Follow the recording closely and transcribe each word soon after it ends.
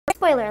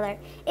Spoiler alert,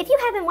 if you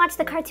haven't watched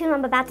the cartoon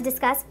I'm about to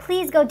discuss,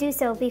 please go do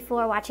so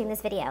before watching this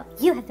video.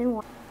 You have been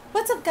warned.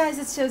 What's up guys,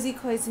 it's Josie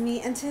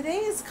Koizumi, and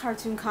today's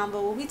cartoon combo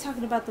we'll be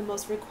talking about the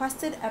most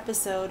requested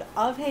episode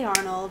of Hey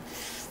Arnold,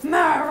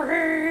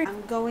 Mary!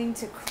 I'm going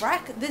to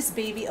crack this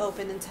baby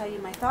open and tell you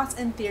my thoughts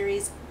and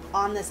theories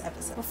on this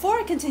episode. Before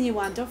I continue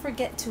on, don't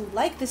forget to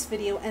like this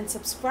video and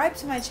subscribe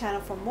to my channel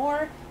for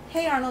more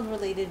Hey Arnold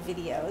related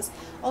videos.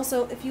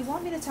 Also, if you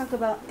want me to talk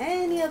about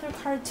any other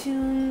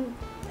cartoon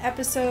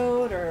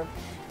episode or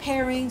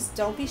pairings,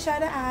 don't be shy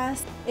to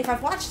ask. If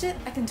I've watched it,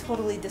 I can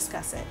totally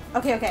discuss it.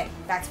 Okay,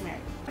 back to Mary.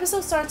 The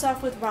episode starts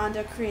off with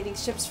Rhonda creating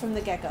ships from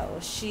the get-go.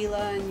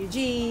 Sheila and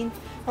Eugene.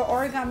 Her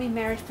origami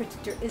marriage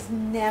predictor is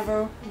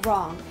never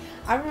wrong.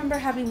 I remember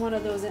having one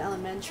of those in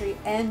elementary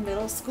and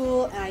middle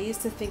school, and I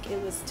used to think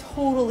it was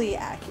totally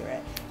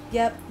accurate.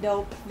 Yep,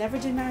 nope, never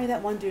did marry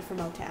that one dude from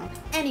Motown.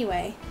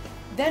 Anyway,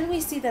 then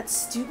we see that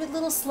stupid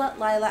little slut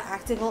Lila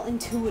acting all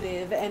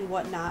intuitive and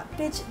whatnot.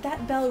 Bitch,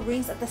 that bell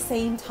rings at the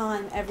same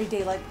time every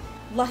day,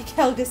 like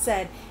Helga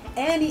said.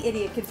 Any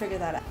idiot can figure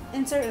that out.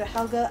 Insert a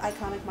Helga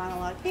iconic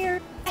monologue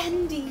here.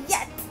 And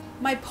yet,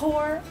 my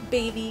poor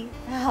baby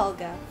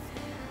Helga.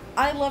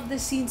 I love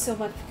this scene so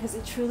much because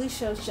it truly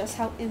shows just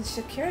how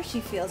insecure she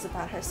feels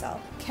about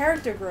herself.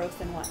 Character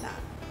growth and whatnot.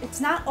 It's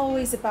not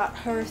always about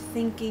her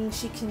thinking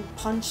she can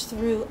punch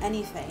through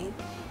anything.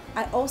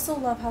 I also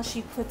love how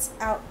she puts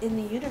out in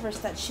the universe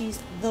that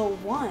she's the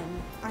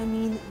one. I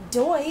mean,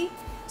 doy.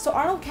 So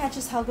Arnold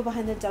catches Helga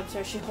behind the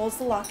dumpster. She holds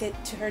the locket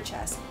to her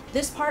chest.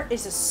 This part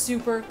is a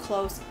super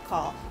close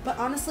call. But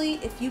honestly,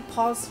 if you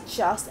pause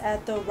just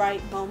at the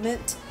right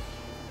moment,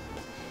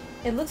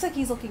 it looks like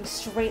he's looking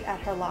straight at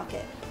her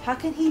locket. How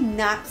can he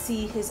not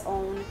see his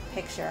own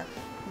picture?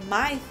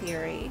 My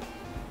theory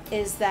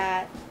is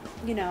that,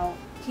 you know,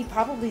 he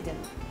probably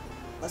didn't.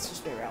 Let's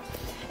just be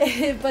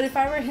real. But if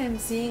I were him,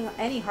 seeing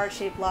any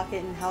heart-shaped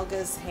locket in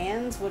Helga's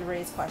hands would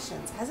raise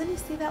questions. Hasn't he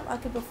seen that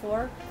locket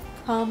before?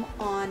 Come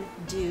on,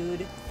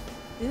 dude.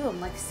 Ooh,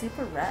 I'm like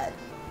super red.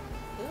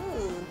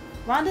 Ooh.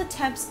 Rhonda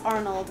tempts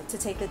Arnold to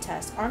take the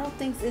test. Arnold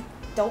thinks it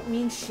don't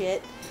mean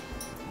shit,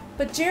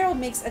 but Gerald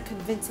makes a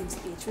convincing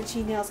speech, which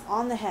he nails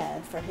on the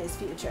head for his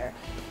future.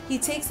 He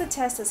takes the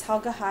test as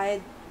Helga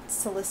hides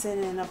to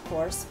listen, and of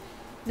course,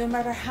 no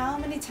matter how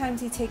many times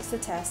he takes the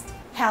test,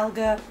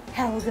 Helga.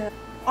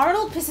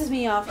 Arnold pisses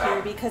me off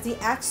here because he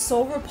acts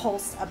so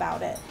repulsed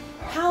about it.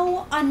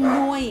 How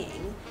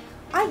annoying.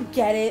 I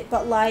get it,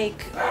 but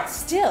like,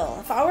 still,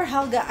 if I were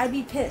Helga, I'd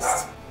be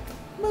pissed.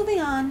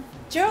 Moving on.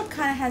 Gerald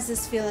kind of has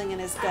this feeling in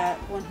his gut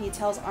when he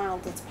tells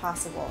Arnold it's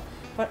possible,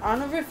 but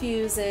Arnold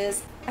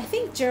refuses. I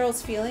think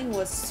Gerald's feeling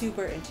was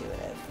super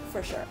intuitive,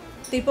 for sure.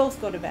 They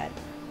both go to bed.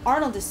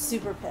 Arnold is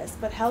super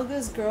pissed, but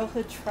Helga's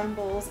girlhood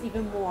trembles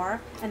even more,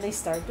 and they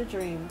start to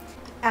dream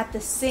at the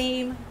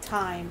same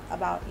time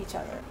about each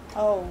other.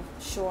 Oh,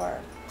 sure.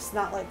 It's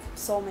not like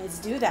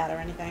soulmates do that or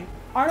anything.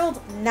 Arnold's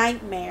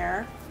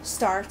nightmare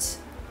starts,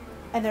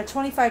 and they're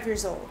 25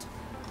 years old.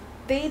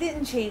 They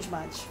didn't change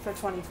much for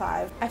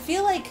 25. I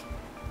feel like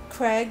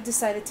Craig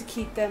decided to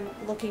keep them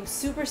looking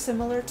super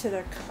similar to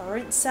their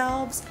current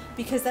selves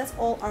because that's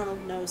all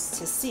Arnold knows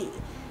to see.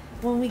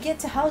 When we get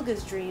to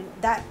Helga's dream,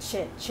 that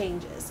shit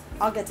changes.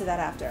 I'll get to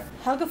that after.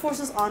 Helga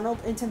forces Arnold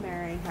into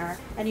marrying her,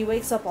 and he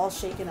wakes up all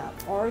shaken up.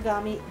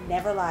 Origami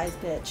never lies,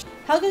 bitch.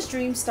 Helga's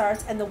dream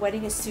starts, and the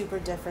wedding is super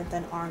different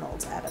than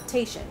Arnold's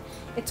adaptation.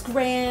 It's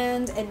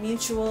grand and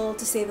mutual,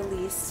 to say the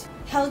least.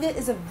 Helga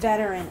is a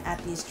veteran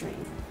at these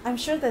dreams. I'm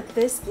sure that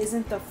this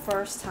isn't the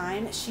first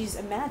time she's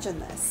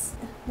imagined this,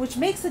 which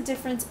makes a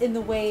difference in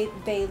the way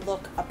they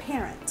look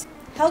apparent.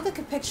 Helga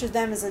could picture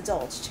them as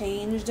adults,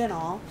 changed and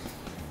all,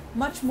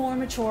 much more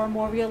mature,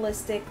 more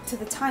realistic to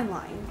the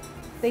timeline.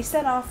 They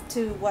set off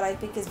to what I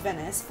think is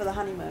Venice for the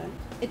honeymoon.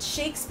 It's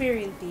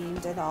Shakespearean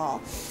themed and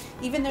all.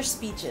 Even their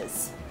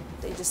speeches,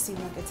 they just seem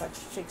like it's like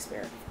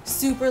Shakespeare.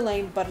 Super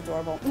lame but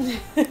adorable.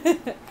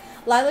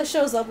 Lila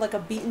shows up like a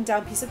beaten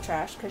down piece of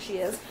trash, because she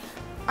is.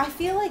 I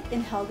feel like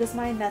in Helga's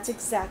mind that's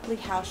exactly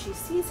how she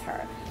sees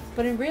her,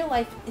 but in real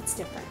life it's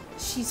different.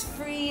 She's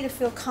free to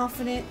feel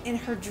confident in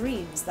her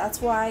dreams. That's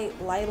why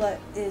Lila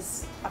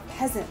is a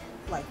peasant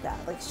like that,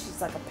 like she's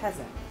like a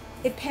peasant.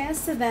 It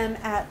pans to them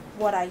at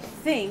what I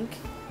think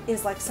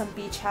is like some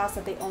beach house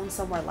that they own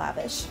somewhere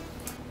lavish.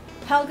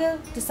 Helga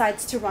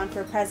decides to run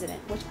for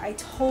president, which I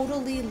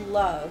totally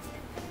love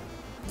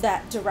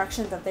that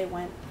direction that they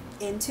went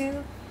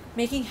into,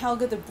 making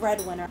Helga the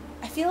breadwinner.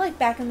 I feel like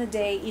back in the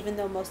day, even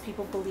though most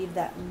people believe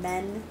that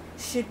men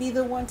should be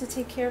the one to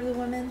take care of the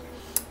women,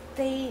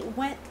 they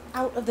went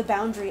out of the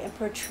boundary and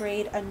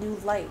portrayed a new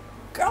light.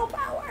 Girl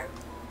power!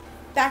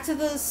 Back to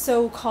the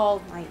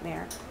so-called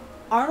nightmare.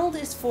 Arnold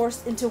is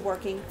forced into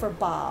working for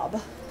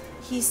Bob.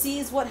 He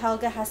sees what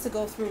Helga has to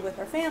go through with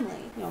her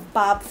family. You know,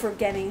 Bob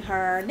forgetting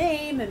her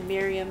name and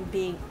Miriam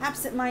being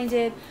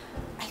absent-minded.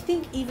 I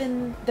think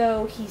even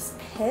though he's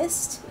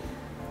pissed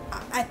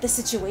at the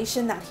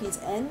situation that he's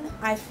in,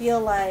 I feel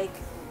like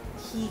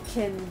he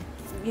can,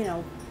 you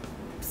know,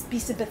 be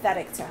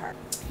sympathetic to her.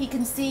 He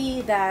can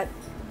see that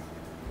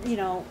you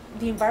know,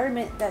 the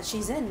environment that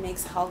she's in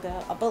makes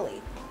Helga a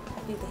bully. I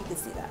think that he could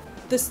see that.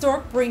 The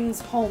stork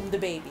brings home the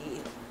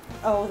baby.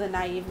 Oh, the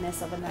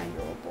naiveness of a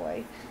 9-year-old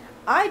boy.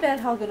 I bet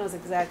Helga knows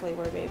exactly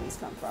where babies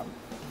come from.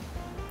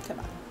 Come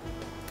on.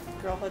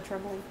 Girlhood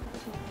trembling.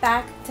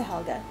 Back to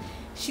Helga.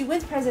 She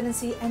wins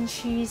presidency and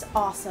she's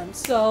awesome.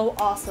 So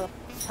awesome.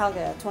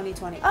 Helga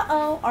 2020.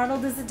 Uh-oh,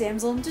 Arnold is a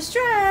damsel in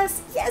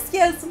distress. Yes,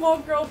 yes, more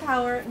girl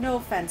power. No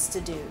offense to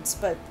dudes,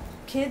 but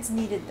kids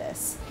needed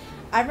this.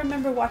 I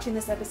remember watching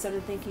this episode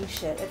and thinking,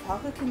 shit, if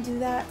Helga can do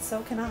that,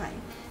 so can I.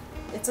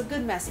 It's a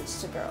good message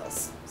to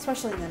girls,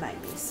 especially in the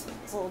 90s.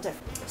 It's a little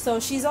different. So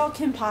she's all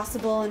Kim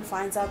Possible and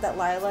finds out that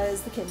Lila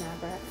is the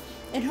kidnapper.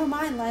 In her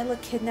mind, Lila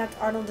kidnapped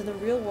Arnold in the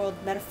real world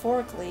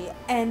metaphorically,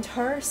 and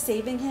her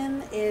saving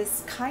him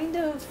is kind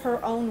of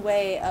her own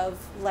way of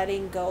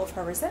letting go of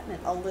her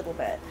resentment a little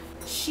bit.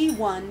 She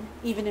won,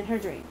 even in her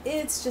dream.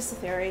 It's just a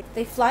theory.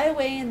 They fly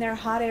away in their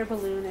hot air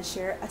balloon and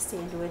share a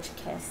sandwich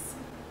kiss.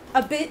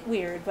 A bit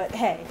weird, but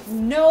hey,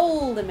 no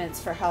limits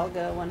for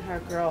Helga when her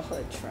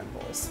girlhood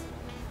trembles.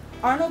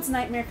 Arnold's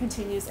nightmare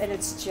continues, and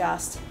it's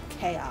just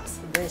chaos.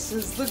 This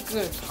is the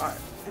good part.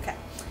 Okay.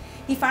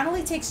 He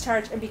finally takes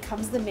charge and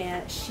becomes the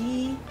man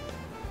she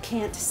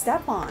can't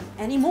step on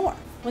anymore.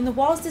 When the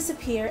walls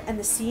disappear and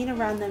the scene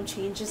around them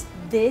changes,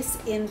 this,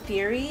 in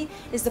theory,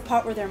 is the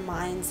part where their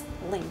minds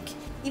link.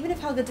 Even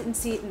if Helga didn't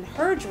see it in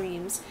her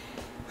dreams,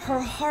 her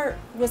heart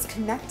was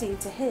connecting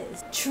to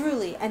his,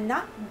 truly, and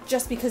not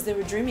just because they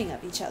were dreaming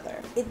of each other.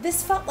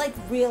 This felt like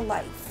real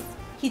life.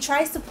 He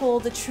tries to pull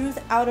the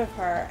truth out of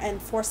her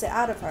and force it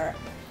out of her,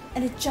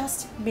 and it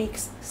just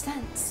makes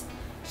sense.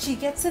 She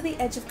gets to the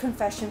edge of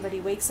confession, but he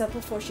wakes up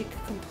before she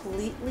could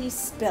completely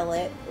spill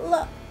it.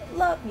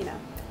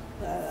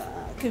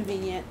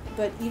 Convenient.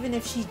 But even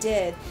if she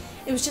did,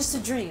 it was just a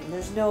dream.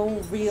 There's no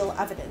real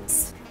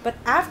evidence. But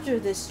after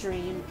this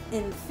dream,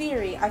 in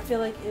theory, I feel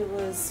like it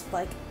was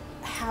like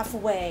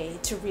halfway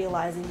to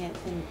realizing it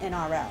in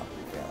RL,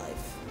 in real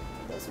life.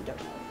 For those who don't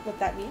know what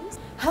that means.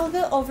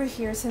 Helga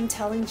overhears him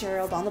telling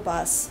Gerald on the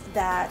bus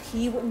that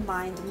he wouldn't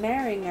mind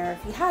marrying her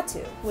if he had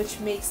to,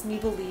 which makes me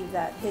believe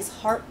that his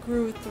heart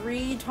grew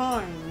 3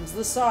 times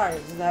the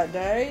size that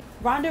day.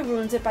 Rhonda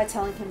ruins it by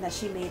telling him that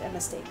she made a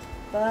mistake.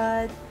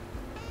 But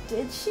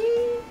did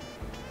she?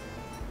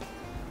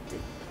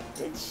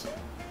 Did she?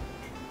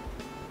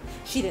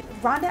 She did.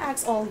 Rhonda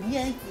acts all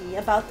Yankee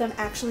about them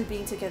actually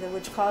being together,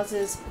 which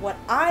causes what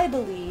I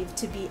believe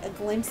to be a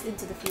glimpse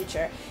into the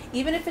future.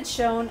 Even if it's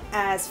shown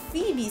as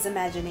Phoebe's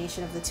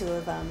imagination of the two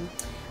of them,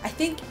 I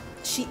think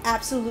she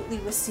absolutely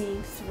was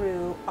seeing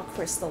through a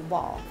crystal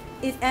ball.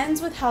 It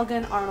ends with Helga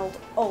and Arnold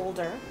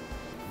older,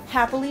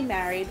 happily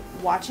married,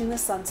 watching the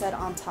sunset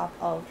on top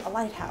of a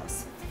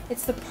lighthouse.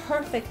 It's the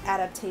perfect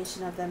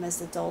adaptation of them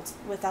as adults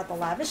without the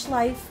lavish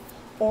life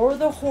or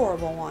the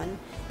horrible one.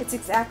 It's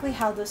exactly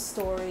how the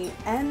story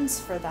ends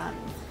for them,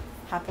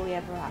 happily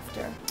ever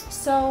after.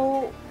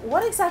 So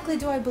what exactly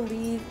do I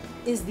believe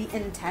is the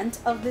intent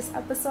of this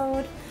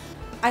episode?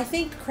 I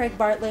think Craig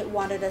Bartlett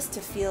wanted us to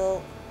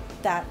feel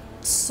that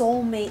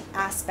soulmate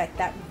aspect,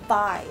 that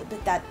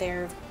vibe that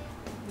they're,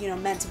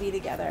 meant to be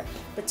together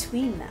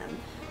between them,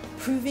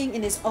 proving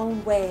in his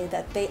own way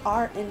that they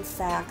are in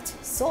fact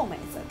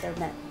soulmates, that they're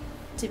meant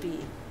to be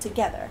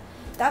together.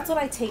 That's what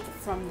I take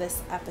from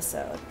this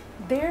episode.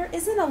 There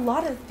isn't a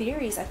lot of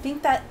theories. I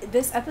think that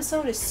this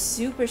episode is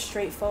super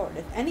straightforward.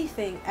 If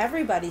anything,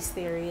 everybody's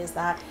theory is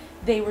that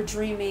they were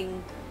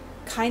dreaming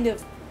kind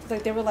of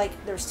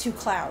like there's 2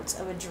 clouds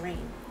of a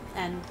dream,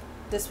 and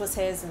this was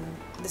his and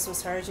this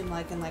was hers in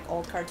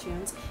old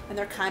cartoons, and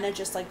they're kind of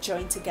just like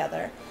joined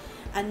together.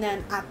 And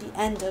then at the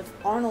end of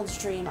Arnold's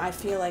dream, I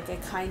feel like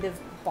it kind of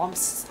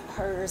bumps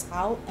hers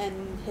out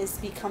and his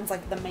becomes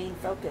like the main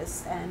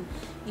focus. And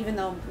even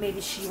though maybe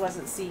she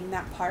wasn't seeing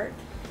that part,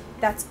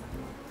 that's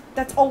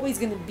always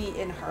going to be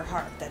in her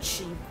heart, that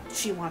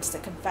she wants to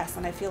confess.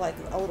 And I feel like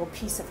a little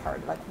piece of her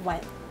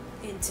went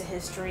into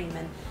his dream.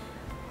 And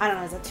I don't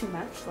know, is that too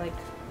much? I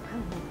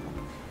don't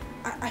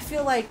know. I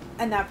feel like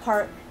in that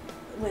part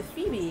with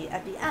Phoebe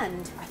at the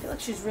end, I feel like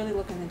she's really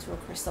looking into a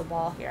crystal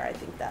ball here. I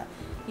think that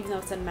even though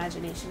it's an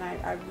imagination,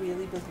 I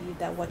really believe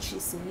that what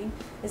she's seeing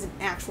is an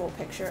actual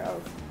picture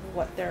of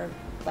what their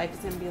life is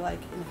going to be like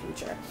in the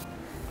future.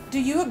 Do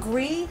you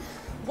agree?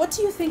 What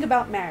do you think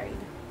about Married?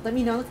 Let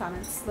me know in the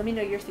comments. Let me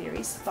know your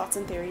theories, thoughts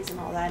and theories and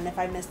all that, and if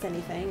I missed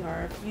anything,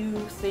 or if you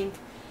think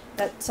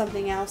that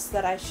something else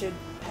that I should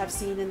have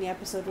seen in the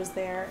episode was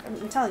there.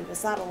 I'm telling you,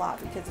 it's not a lot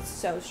because it's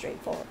so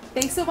straightforward.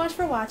 Thanks so much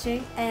for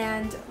watching,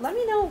 and let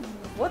me know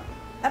what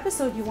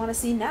episode you want to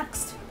see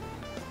next.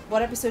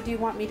 What episode do you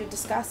want me to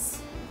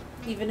discuss?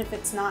 Even if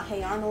it's not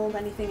Hey Arnold,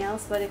 anything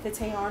else, but if it's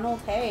Hey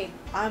Arnold, hey,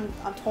 I'm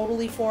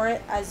totally for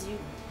it. As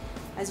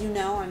you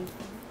know, I'm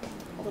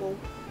a little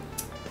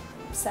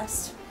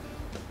obsessed.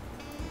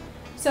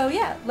 So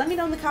yeah, let me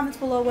know in the comments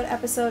below what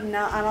episode, and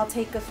I'll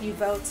take a few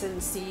votes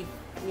and see,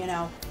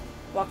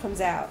 what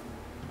comes out,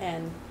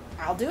 and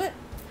I'll do it.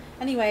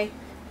 Anyway,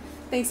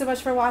 thanks so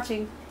much for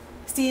watching.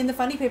 See you in the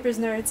Funny Papers,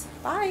 nerds.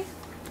 Bye!